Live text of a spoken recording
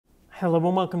Hello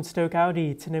and welcome to Stoke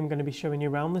Audi. Today I'm going to be showing you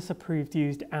around this approved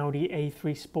used Audi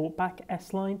A3 Sportback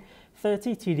S line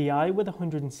 30 TDI with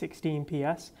 116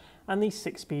 PS and the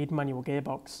 6-speed manual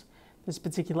gearbox. This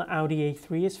particular Audi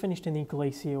A3 is finished in the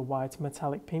Glacier White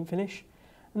metallic paint finish,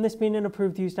 and this being an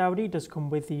approved used Audi does come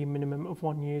with the minimum of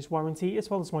 1 year's warranty as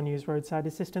well as 1 year's roadside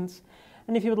assistance.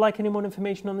 And if you would like any more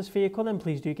information on this vehicle, then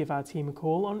please do give our team a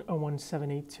call on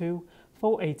 01782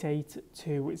 488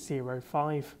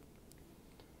 205.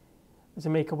 As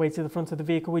we make our way to the front of the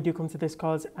vehicle, we do come to this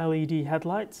car's LED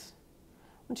headlights,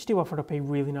 which do offer up a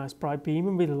really nice bright beam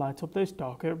and really light up those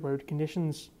darker road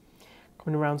conditions.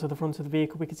 Coming around to the front of the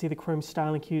vehicle, we can see the chrome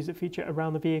styling cues that feature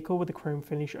around the vehicle with the chrome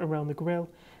finish around the grille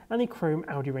and the chrome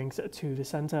Audi rings to the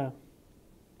centre.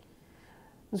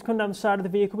 As we come down the side of the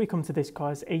vehicle, we come to this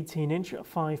car's 18-inch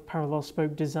 5 parallel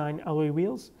spoke design alloy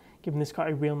wheels, giving this car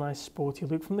a real nice sporty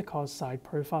look from the car's side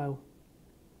profile.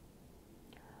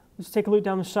 Let's take a look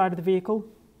down the side of the vehicle.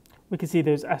 We can see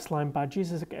those S-line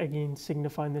badges, as again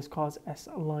signifying this car's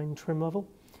S-line trim level.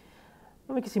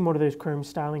 And we can see more of those chrome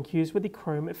styling cues with the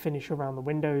chrome finish around the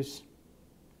windows.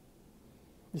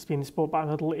 This being the Sportback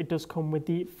model, it does come with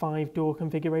the 5-door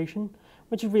configuration,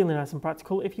 which is really nice and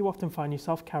practical if you often find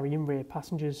yourself carrying rear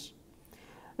passengers.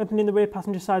 Opening the rear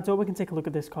passenger side door, we can take a look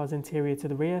at this car's interior to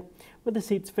the rear, with the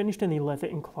seats finished in the leather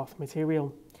and cloth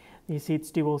material. These seats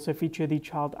do also feature the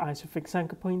child ISOFIX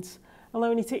anchor points,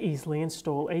 allowing you to easily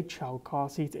install a child car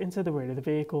seat into the rear of the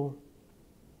vehicle.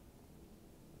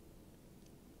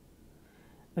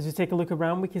 As we take a look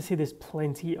around, we can see there's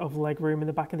plenty of legroom in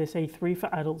the back of this A3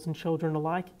 for adults and children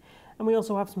alike, and we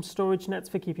also have some storage nets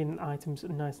for keeping items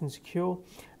nice and secure,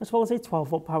 as well as a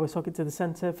 12-volt power socket to the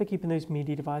centre for keeping those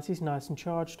media devices nice and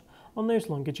charged on those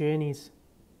longer journeys.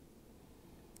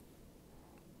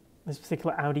 This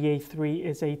particular Audi A3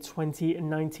 is a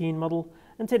 2019 model,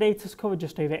 and to date has covered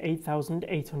just over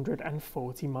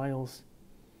 8,840 miles.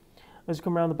 As we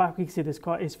come around the back, we can see this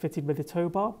car is fitted with a tow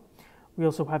bar. We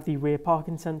also have the rear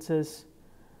parking sensors,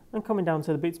 and coming down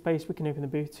to the boot space, we can open the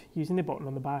boot using the button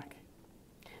on the back.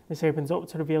 This opens up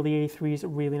to reveal the A3's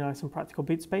really nice and practical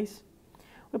boot space,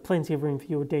 with plenty of room for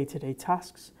your day-to-day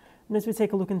tasks. And as we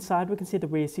take a look inside, we can see the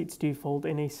rear seats do fold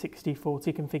in a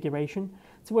 60-40 configuration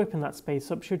to open that space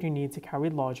up should you need to carry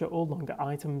larger or longer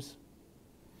items.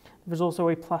 There is also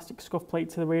a plastic scuff plate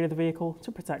to the rear of the vehicle to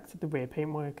protect the rear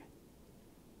paintwork.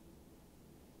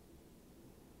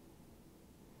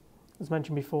 As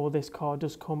mentioned before, this car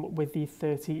does come with the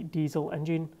 30 diesel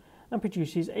engine and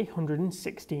produces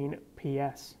 116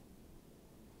 PS.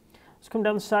 Let's come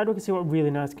down the side, we can see what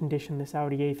really nice condition this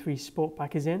Audi A3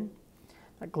 Sportback is in.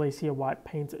 That Glacier White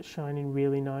paint shining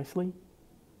really nicely.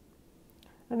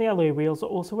 And the alloy wheels are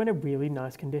also in a really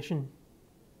nice condition.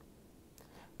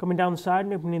 Coming down the side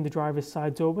and opening the driver's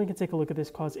side door, we can take a look at this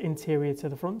car's interior to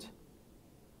the front.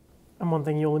 And one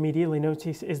thing you'll immediately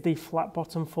notice is the flat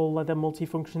bottom full leather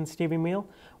multifunction steering wheel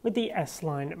with the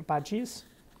S-line badges.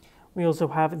 We also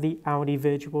have the Audi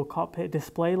virtual cockpit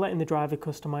display, letting the driver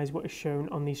customise what is shown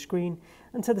on the screen.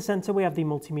 And to the centre we have the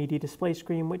multimedia display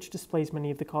screen, which displays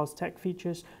many of the car's tech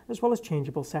features as well as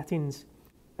changeable settings.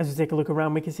 As we take a look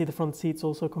around, we can see the front seats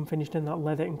also come finished in that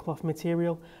leather and cloth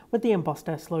material, with the embossed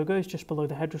S logos just below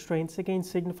the head restraints, again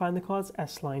signifying the car's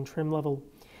S-line trim level.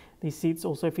 These seats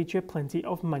also feature plenty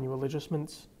of manual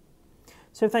adjustments.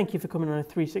 So thank you for coming on a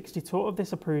 360 tour of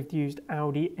this approved used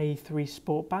Audi A3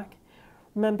 Sportback.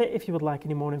 Remember, if you would like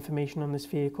any more information on this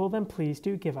vehicle, then please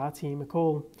do give our team a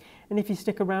call. And if you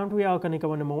stick around, we are going to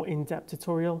go on a more in-depth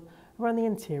tutorial around the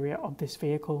interior of this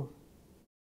vehicle.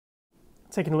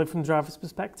 Taking a look from the driver's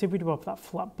perspective, we do have that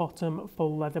flat bottom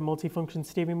full leather multifunction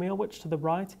steering wheel, which to the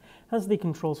right has the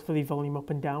controls for the volume up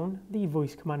and down, the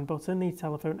voice command button, the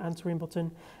telephone answering button,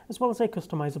 as well as a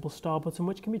customizable star button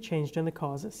which can be changed in the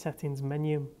car's settings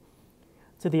menu.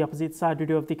 To the opposite side, we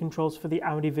do have the controls for the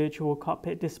Audi virtual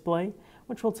cockpit display,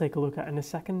 which we'll take a look at in a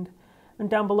second.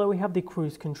 And down below we have the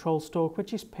cruise control stalk,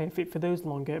 which is perfect for those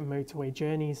longer motorway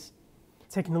journeys.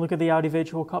 Taking a look at the Audi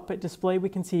virtual cockpit display, we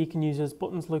can see you can use those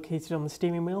buttons located on the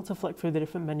steering wheel to flick through the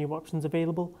different menu options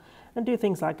available and do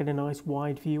things like get a nice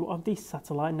wide view of the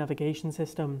satellite navigation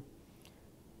system.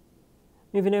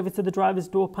 Moving over to the driver's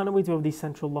door panel, we do have the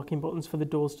central locking buttons for the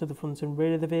doors to the front and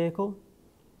rear of the vehicle.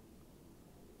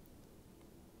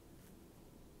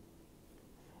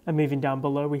 And moving down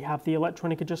below, we have the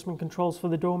electronic adjustment controls for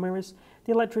the door mirrors,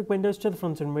 the electric windows to the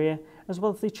front and rear, as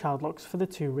well as the child locks for the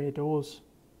 2 rear doors.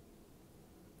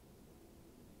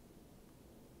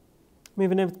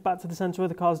 Moving over back to the centre of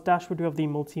the car's dash, we do have the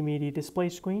multimedia display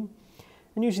screen.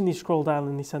 And using the scroll dial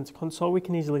in the centre console, we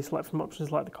can easily select from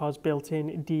options like the car's built-in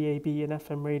DAB and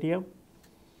FM radio,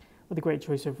 with a great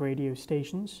choice of radio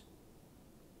stations.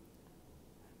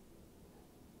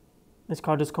 This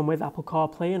car does come with Apple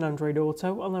CarPlay and Android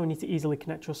Auto, allowing you to easily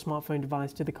connect your smartphone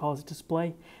device to the car's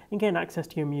display and gain access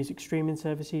to your music streaming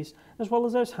services, as well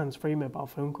as those hands-free mobile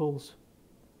phone calls.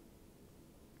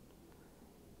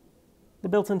 The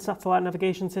built-in satellite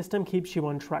navigation system keeps you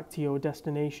on track to your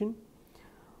destination,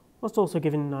 whilst also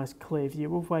giving a nice clear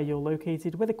view of where you're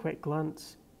located with a quick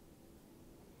glance.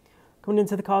 Coming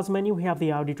into the car's menu, we have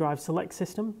the Audi Drive Select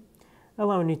system,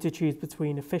 allowing you to choose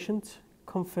between efficient,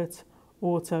 comfort,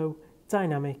 auto,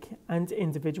 dynamic and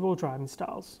individual driving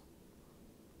styles.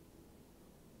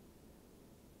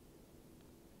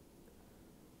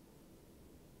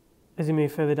 As you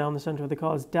move further down the centre of the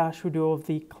car's dash, we do have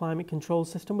the climate control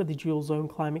system with the dual zone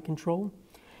climate control,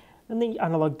 and the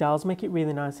analogue dials make it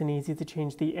really nice and easy to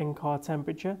change the in-car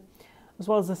temperature, as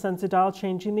well as the sensor dial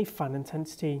changing the fan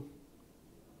intensity.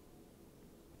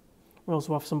 We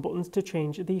also have some buttons to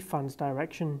change the fan's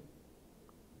direction.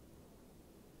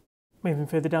 Moving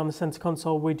further down the centre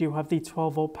console, we do have the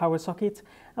 12-volt power socket,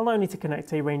 allowing you to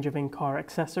connect a range of in-car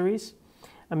accessories.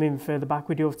 And moving further back,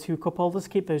 we do have two cup holders to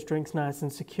keep those drinks nice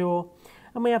and secure.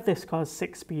 And we have this car's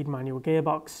 6-speed manual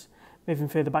gearbox. Moving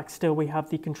further back still, we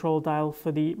have the control dial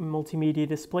for the multimedia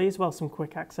display, as well as some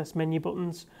quick access menu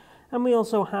buttons. And we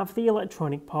also have the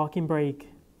electronic parking brake.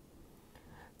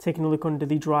 Taking a look under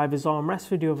the driver's armrest,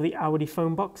 we do have the Audi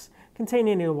phone box,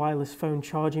 containing a wireless phone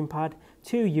charging pad,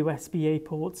 2 USB-A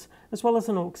ports, as well as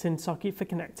an aux-in socket for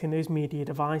connecting those media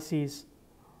devices.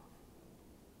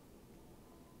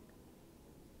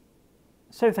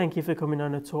 So thank you for coming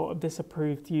on a tour of this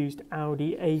approved used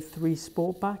Audi A3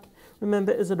 Sportback.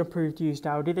 Remember, as an approved used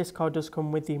Audi, this car does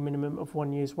come with the minimum of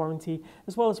 1 year's warranty,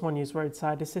 as well as 1 year's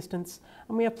roadside assistance,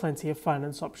 and we have plenty of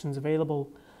finance options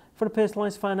available. For a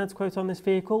personalised finance quote on this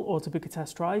vehicle or to book a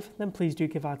test drive, then please do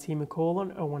give our team a call on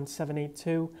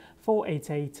 01782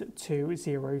 488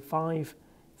 205.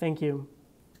 Thank you.